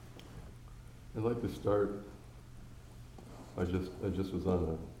I'd like to start. I just was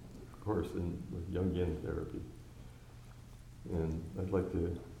on a course in Jungian therapy, and I'd like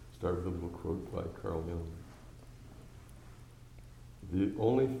to start with a little quote by Carl Jung. The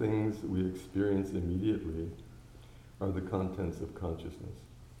only things we experience immediately are the contents of consciousness.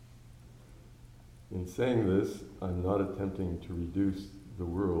 In saying this, I'm not attempting to reduce the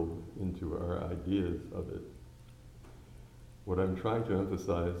world into our ideas of it. What I'm trying to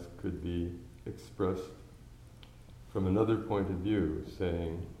emphasize could be expressed from another point of view,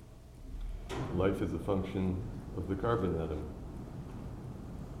 saying life is a function of the carbon atom.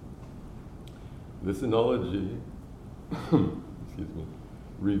 This analogy excuse me,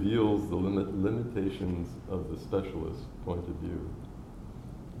 reveals the limitations of the specialist point of view.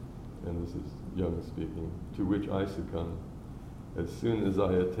 And this is Jung speaking, to which I succumb as soon as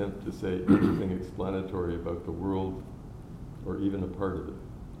I attempt to say anything explanatory about the world or even a part of it.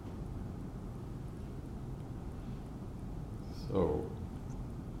 So,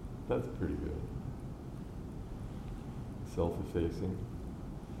 that's pretty good. Self-effacing.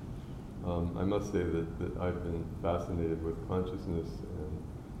 I must say that I've been fascinated with consciousness and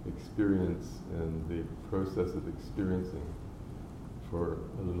experience and the process of experiencing for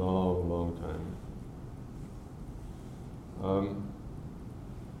a long, long time.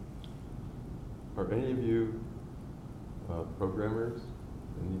 Are any of you programmers?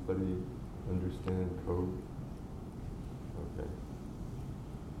 Anybody understand code? Okay.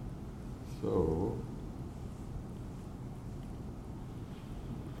 So,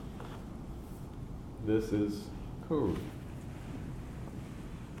 this is code.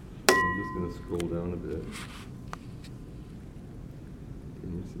 I'm just going to scroll down a bit.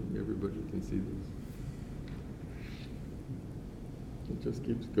 Can you see? Everybody can see this. It just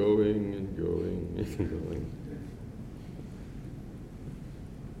keeps going and going and going.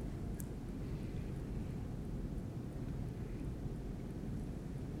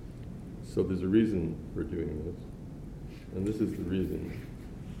 So there's a reason for doing this, and this is the reason.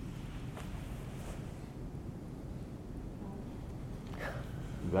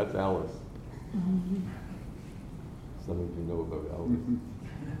 That's Alice. Some of you know about Alice.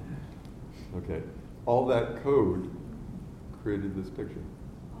 Okay. All that code created this picture.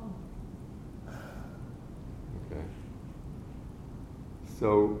 Okay.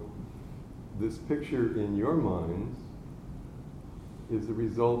 So this picture in your minds is the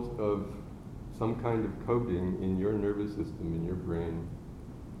result of some kind of coding in your nervous system, in your brain,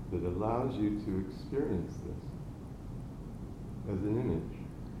 that allows you to experience this as an image.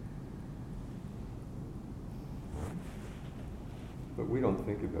 But we don't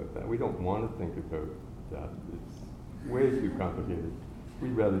think about that. We don't want to think about that. It's way too complicated.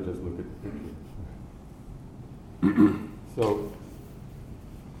 We'd rather just look at the picture. So,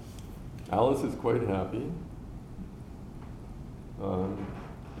 Alice is quite happy.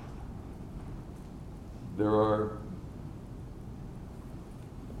 There are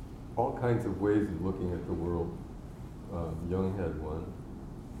all kinds of ways of looking at the world. Jung had one,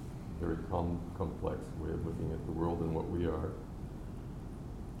 very complex way of looking at the world and what we are.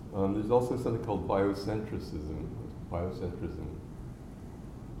 There's also something called biocentrism.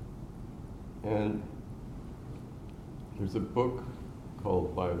 And there's a book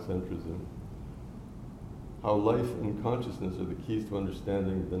called Biocentrism, How Life and Consciousness Are the Keys to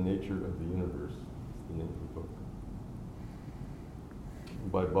Understanding the Nature of the Universe. That's the name of the book.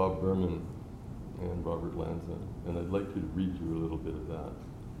 By Bob Berman and Robert Lanza. And I'd like to read you a little bit of that.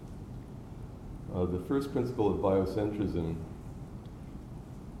 The first principle of biocentrism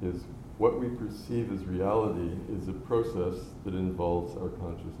is what we perceive as reality is a process that involves our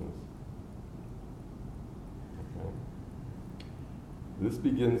consciousness. Okay. This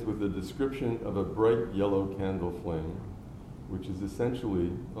begins with a description of a bright yellow candle flame, which is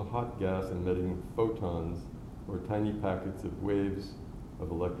essentially a hot gas emitting photons or tiny packets of waves of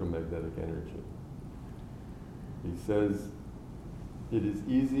electromagnetic energy. He says, it is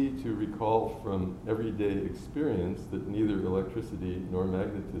easy to recall from everyday experience that neither electricity nor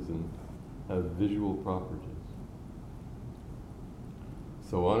magnetism have visual properties.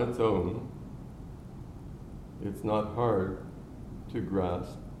 So on its own, it's not hard to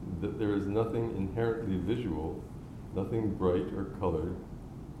grasp that there is nothing inherently visual, nothing bright or colored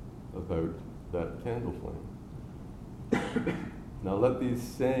about that candle flame. Now let these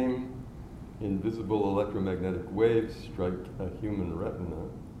same invisible electromagnetic waves strike a human retina,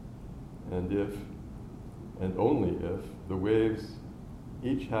 and if, and only if, the waves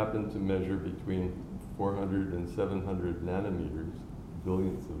each happen to measure between 400 and 700 nanometers,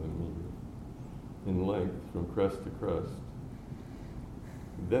 billionths of a meter, in length from crest to crest,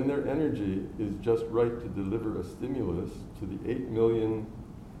 then their energy is just right to deliver a stimulus to the 8 million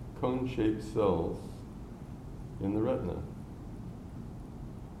cone-shaped cells in the retina.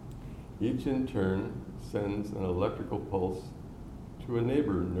 Each in turn sends an electrical pulse to a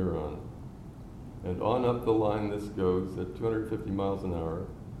neighbor neuron, and on up the line this goes at 250 miles an hour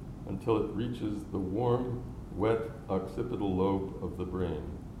until it reaches the warm, wet occipital lobe of the brain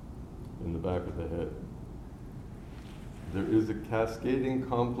in the back of the head. There is a cascading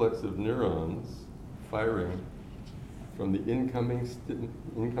complex of neurons firing from the incoming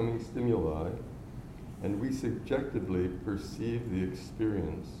stimuli, and we subjectively perceive the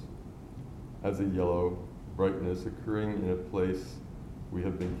experience as a yellow brightness occurring in a place we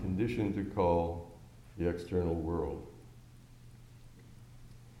have been conditioned to call the external world.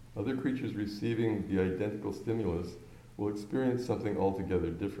 Other creatures receiving the identical stimulus will experience something altogether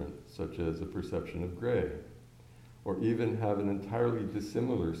different, such as a perception of gray, or even have an entirely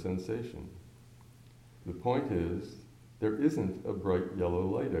dissimilar sensation. The point is, there isn't a bright yellow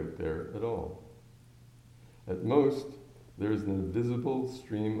light out there at all. At most, there is an invisible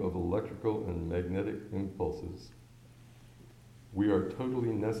stream of electrical and magnetic impulses. We are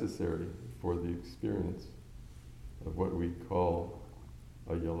totally necessary for the experience of what we call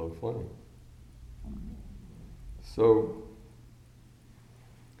a yellow flame. So,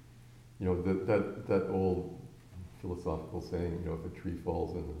 that old philosophical saying, if a tree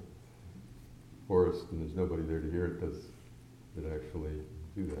falls in the forest and there's nobody there to hear it, does it actually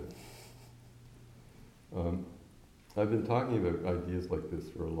do that? I've been talking about ideas like this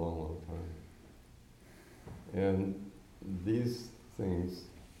for a long, long time. And these things,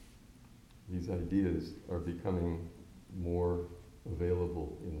 these ideas are becoming more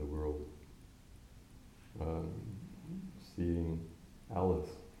available in the world. Seeing Alice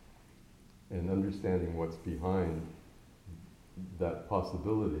and understanding what's behind that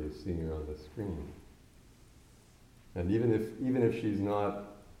possibility of seeing her on the screen. And even if she's not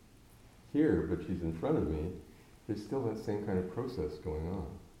here, but she's in front of me, there's still that same kind of process going on.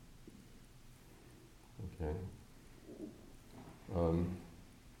 Okay.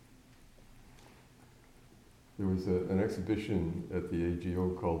 There was an exhibition at the AGO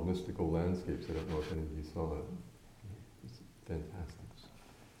called Mystical Landscapes. I don't know if any of you saw it. It's fantastic.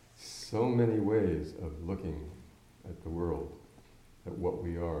 So many ways of looking at the world, at what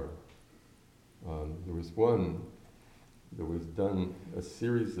we are. There was one that was done, a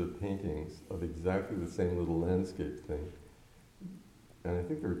series of paintings of exactly the same little landscape thing. And I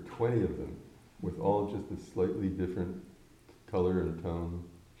think there were 20 of them, with all just a slightly different color and tone,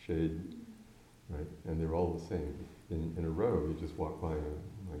 shade, right? And they're all the same. In a row, you just walk by and,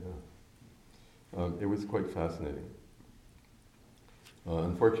 oh my God. It was quite fascinating.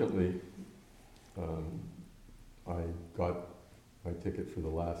 Unfortunately, I got my ticket for the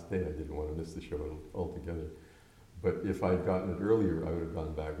last day. I didn't want to miss the show altogether. But if I'd gotten it earlier, I would have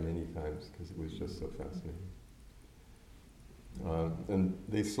gone back many times because it was just so fascinating. And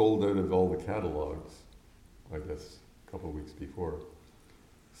they sold out of all the catalogs, I guess, a couple of weeks before.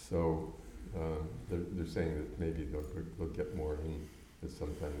 So they're saying that maybe they'll get more in at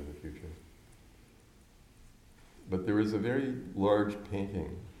some time in the future. But there is a very large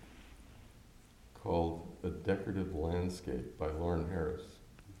painting called A Decorative Landscape by Lauren Harris.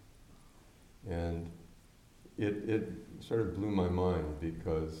 And it sort of blew my mind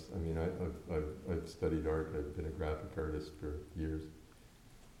because, I've studied art. I've been a graphic artist for years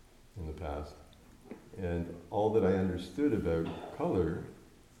in the past. And all that I understood about color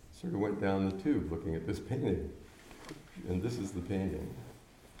sort of went down the tube looking at this painting. And this is the painting.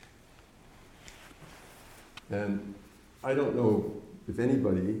 And I don't know if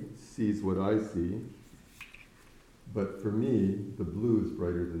anybody sees what I see, but for me, the blue is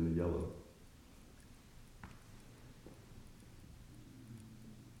brighter than the yellow.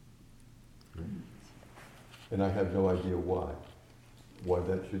 And I have no idea why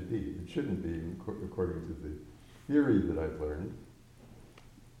that should be. It shouldn't be, according to the theory that I've learned.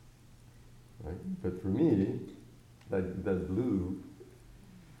 Right? But for me, that blue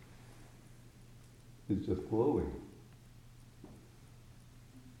is just glowing.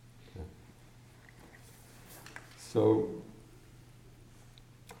 Okay. So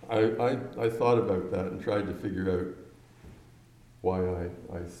I thought about that and tried to figure out why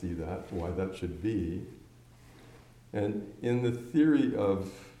I see that, why that should be. And in the theory of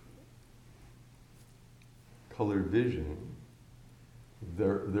color vision,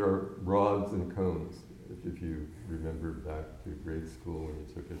 there are rods and cones, if you remember back to grade school when you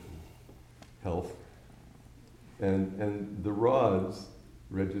took it in health. And the rods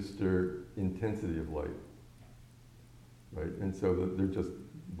register intensity of light, right? And so they're just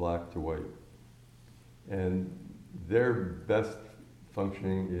black to white. And their best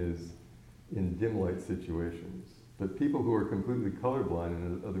functioning is in dim light situations. But people who are completely colorblind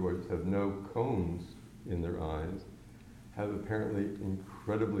and otherwise have no cones in their eyes have apparently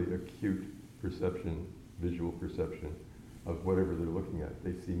incredibly acute perception, visual perception of whatever they're looking at.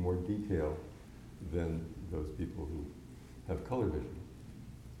 They see more detail than those people who have color vision.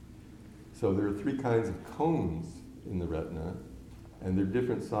 So there are three kinds of cones in the retina, and they're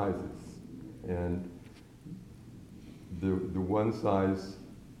different sizes. And the one size,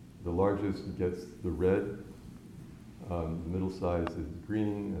 the largest, gets the red, the middle size is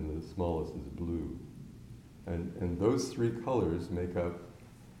green, and the smallest is blue. And those three colors make up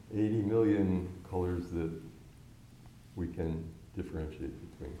 80 million colors that we can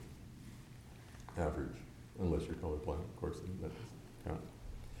differentiate between. Average, unless you're colorblind, of course, that doesn't count.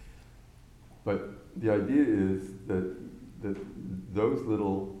 But the idea is that those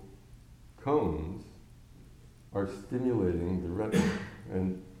little cones are stimulating the retina.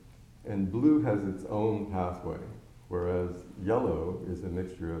 And blue has its own pathway, whereas yellow is a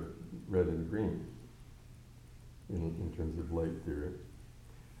mixture of red and green in terms of light theory.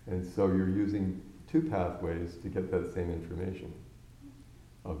 And so you're using two pathways to get that same information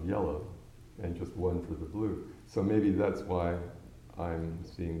of yellow, and just one for the blue. So maybe that's why I'm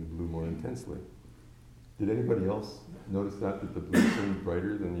seeing the blue more intensely. Did anybody else notice that the blue seemed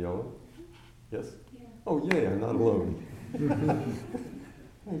brighter than the yellow? Yes? Yeah. Oh, yay, I'm not alone.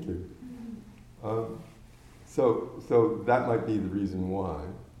 Thank you. So that might be the reason why.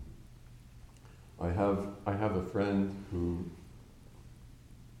 I have a friend who,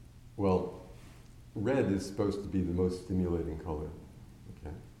 well, red is supposed to be the most stimulating color.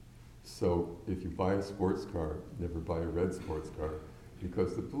 Okay, so if you buy a sports car, never buy a red sports car,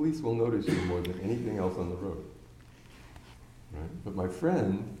 because the police will notice you more than anything else on the road. Right? But my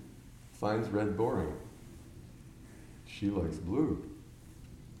friend finds red boring. She likes blue.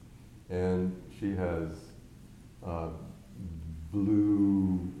 And she has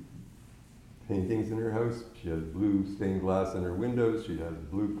blue paintings in her house. She has blue stained glass in her windows. She has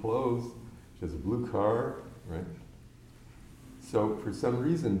blue clothes. She has a blue car, right? So for some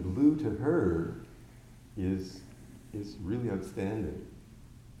reason, blue to her is really outstanding.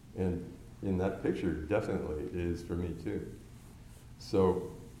 And in that picture, definitely it is for me too. So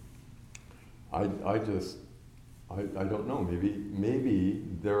I don't know, maybe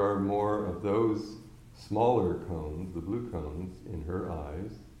there are more of those smaller cones, the blue cones, in her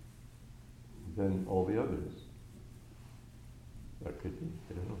eyes than all the others. That could be,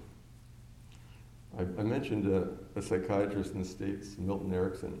 I don't know. I mentioned a psychiatrist in the States, Milton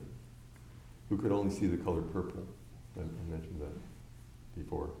Erickson, who could only see the color purple. I mentioned that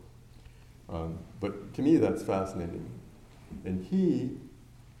before. But to me that's fascinating. And he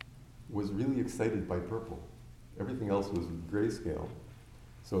was really excited by purple. Everything else was grayscale.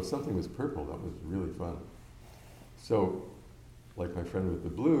 So if something was purple, that was really fun. So, like my friend with the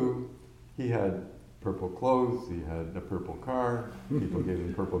blue, he had purple clothes, he had a purple car, people gave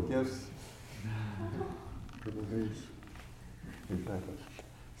him purple gifts. Purple haze. Exactly.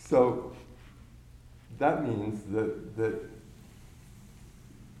 So that means that the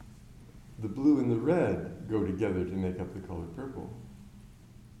blue and the red go together to make up the color purple.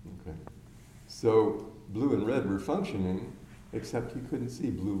 Okay. So blue and red were functioning, except he couldn't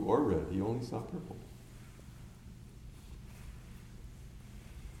see blue or red. He only saw purple.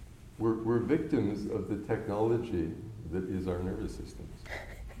 We're victims of the technology that is our nervous systems.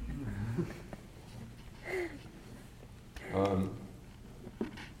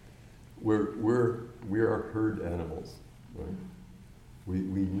 We are herd animals, right?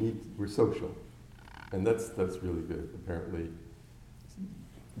 We're social, and that's really good. Apparently,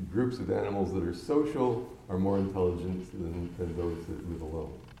 groups of animals that are social are more intelligent than those that live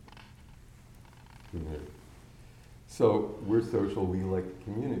alone. So we're social, we like to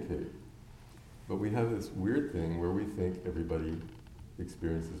communicate. But we have this weird thing where we think everybody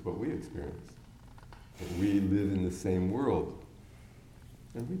experiences what we experience. That we live in the same world.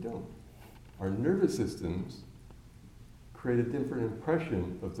 And we don't. Our nervous systems create a different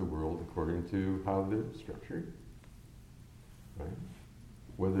impression of the world according to how they're structured. Right?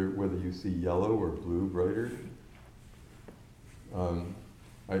 Whether you see yellow or blue brighter.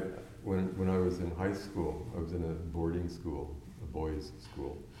 When I was in high school, I was in a boarding school, a boys'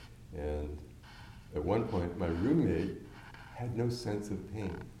 school, and at one point my roommate had no sense of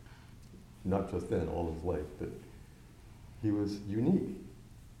pain. Not just then, all his life, but he was unique.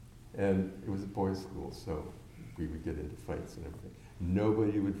 And it was a boys' school, so we would get into fights and everything.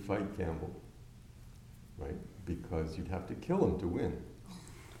 Nobody would fight Campbell, right? Because you'd have to kill him to win.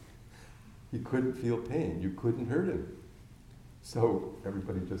 He couldn't feel pain. You couldn't hurt him. So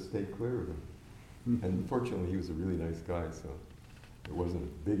everybody just stayed clear of him. And fortunately, he was a really nice guy, so it wasn't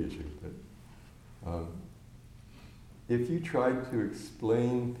a big issue. But if you tried to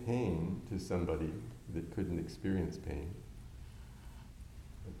explain pain to somebody that couldn't experience pain,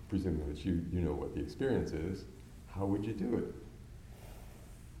 presuming that you know what the experience is, how would you do it?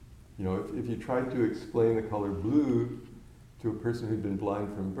 You know, if you tried to explain the color blue to a person who'd been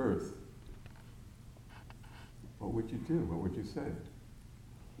blind from birth, what would you do? What would you say?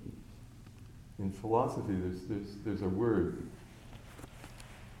 In philosophy, there's a word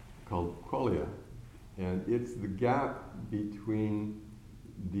called qualia, and it's the gap between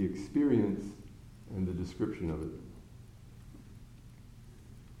the experience and the description of it.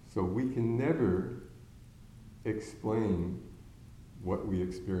 So we can never explain what we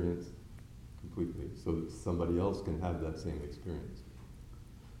experience completely so that somebody else can have that same experience.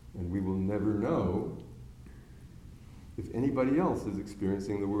 And we will never know if anybody else is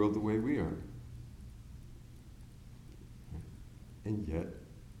experiencing the world the way we are. And yet,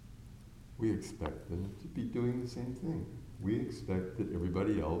 we expect them to be doing the same thing. We expect that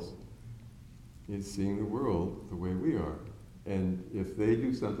everybody else is seeing the world the way we are. And if they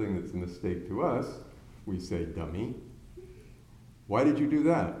do something that's a mistake to us, we say, dummy. Why did you do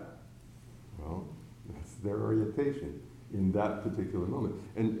that? Well, that's their orientation in that particular moment.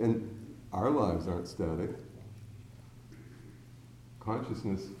 And our lives aren't static.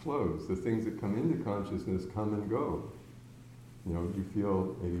 Consciousness flows. The things that come into consciousness come and go. You know, you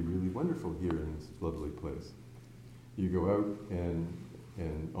feel maybe really wonderful here in this lovely place. You go out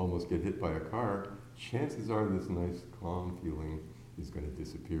and almost get hit by a car, chances are this nice calm feeling is going to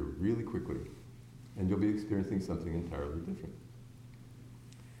disappear really quickly. And you'll be experiencing something entirely different.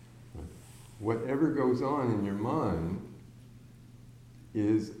 Right? Whatever goes on in your mind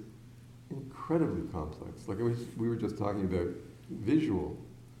is incredibly complex. Like we were just talking about visual,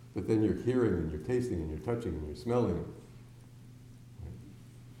 but then you're hearing and you're tasting and you're touching and you're smelling.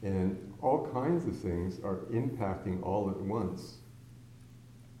 And all kinds of things are impacting all at once.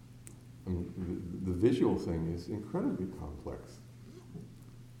 I mean, the visual thing is incredibly complex.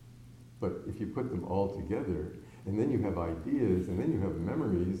 But if you put them all together, and then you have ideas, and then you have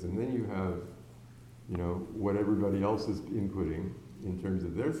memories, and then you have, you know, what everybody else is inputting in terms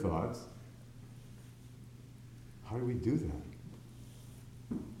of their thoughts, how do we do that?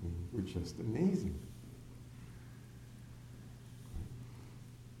 I mean, we're just amazing.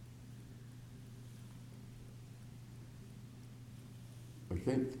 I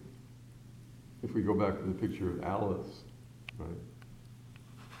think if we go back to the picture of Alice, right,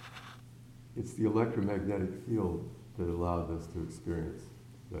 it's the electromagnetic field that allowed us to experience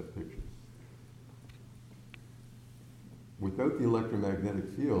that picture. Without the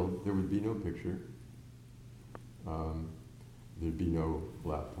electromagnetic field, there would be no picture. There'd be no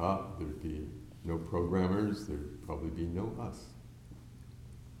laptop, there'd be no programmers, there'd probably be no us.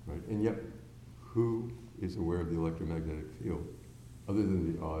 Right? And yet, who is aware of the electromagnetic field? Other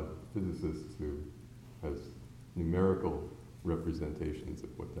than the odd physicist who has numerical representations of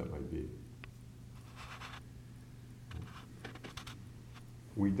what that might be.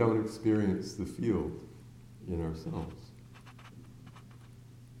 We don't experience the field in ourselves.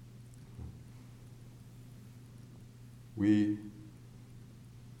 We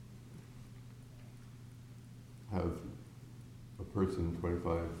have a person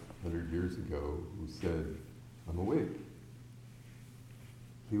 2,500 years ago who said, I'm awake.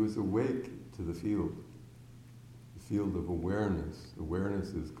 He was awake to the field of awareness. Awareness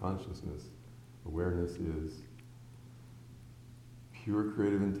is consciousness. Awareness is pure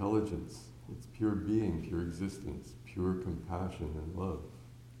creative intelligence. It's pure being, pure existence, pure compassion and love.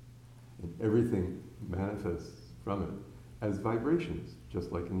 And everything manifests from it as vibrations,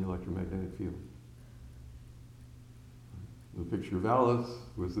 just like in the electromagnetic field. The picture of Alice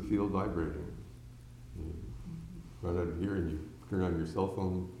was the field vibrating. You run out of here and you turn on your cell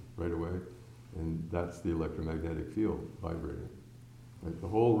phone right away, and that's the electromagnetic field vibrating. Right? The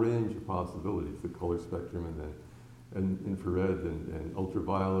whole range of possibilities, the color spectrum and infrared and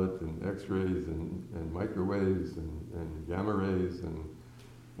ultraviolet and X-rays and microwaves and gamma rays and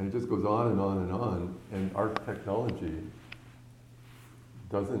it just goes on and on and on. And our technology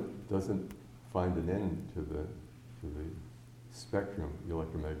doesn't find an end to the spectrum, the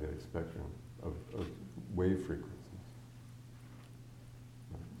electromagnetic spectrum of wave frequencies.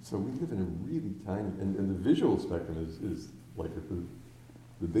 So we live in a really tiny, and the visual spectrum is like if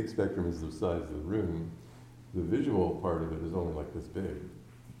the big spectrum is the size of the room, the visual part of it is only like this big.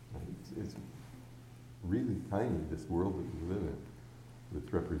 Right? It's really tiny, this world that we live in.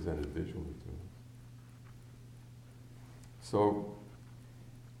 that's represented visually to us. So,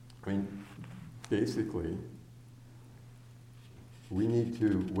 I mean, basically, we need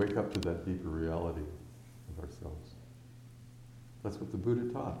to wake up to that deeper reality of ourselves. That's what the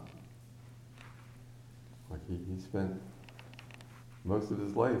Buddha taught. Like he spent most of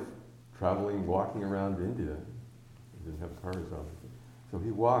his life traveling, walking around India. He didn't have cars, obviously. So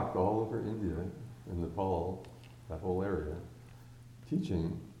he walked all over India and Nepal, that whole area,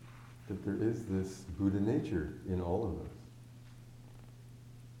 teaching that there is this Buddha nature in all of us.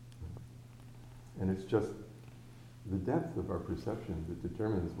 And it's just the depth of our perception that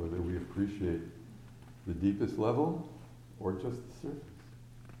determines whether we appreciate the deepest level or just the surface.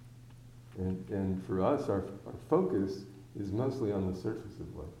 And for us, our focus is mostly on the surface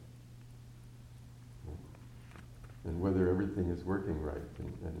of life. And whether everything is working right,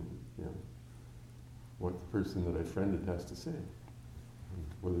 and you know, what the person that I friended has to say, and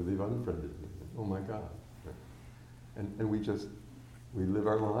whether they've unfriended me. Oh my God. Right? And we live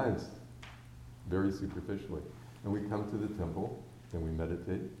our lives very superficially. And we come to the temple and we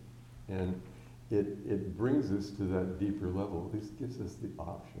meditate, and it brings us to that deeper level. This gives us the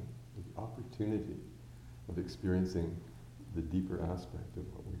option, the opportunity of experiencing the deeper aspect of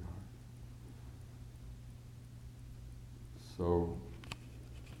what we are. So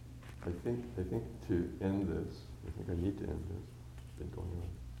I think to end this, I need to end this. It's been going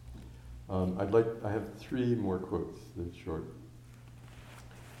on. I have 3 more quotes. They're short.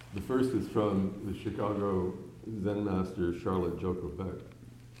 The first is from the Chicago Zen master Charlotte Joko Beck.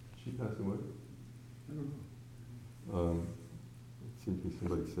 Did she pass away? I don't know. It seemed to me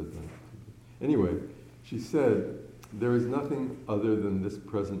somebody said that. Anyway, she said, "There is nothing other than this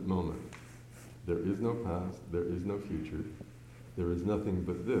present moment. There is no past, there is no future. There is nothing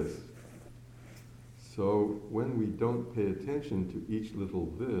but this. So when we don't pay attention to each little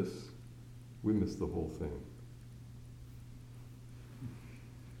this, we miss the whole thing."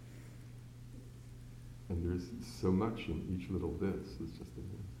 And there's so much in each little this. It's just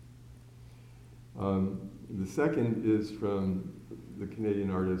amazing. The second is from the Canadian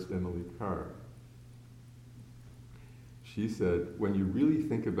artist Emily Carr. She said, "When you really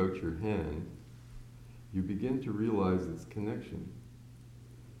think about your hand, you begin to realize its connection,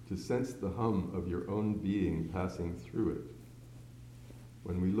 to sense the hum of your own being passing through it.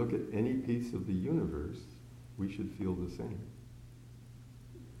 When we look at any piece of the universe, we should feel the same."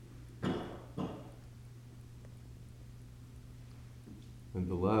 And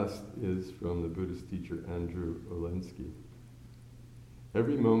the last is from the Buddhist teacher Andrew Olensky.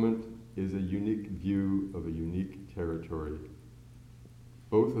 "Every moment is a unique view of a unique territory,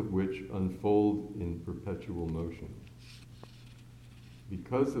 both of which unfold in perpetual motion.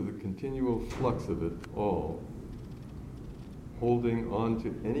 Because of the continual flux of it all, holding on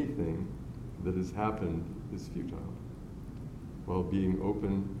to anything that has happened is futile, while being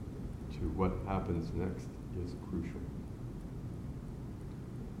open to what happens next is crucial."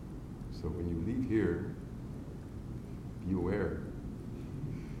 So when you leave here, be aware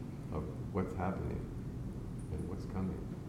of what's happening and what's coming.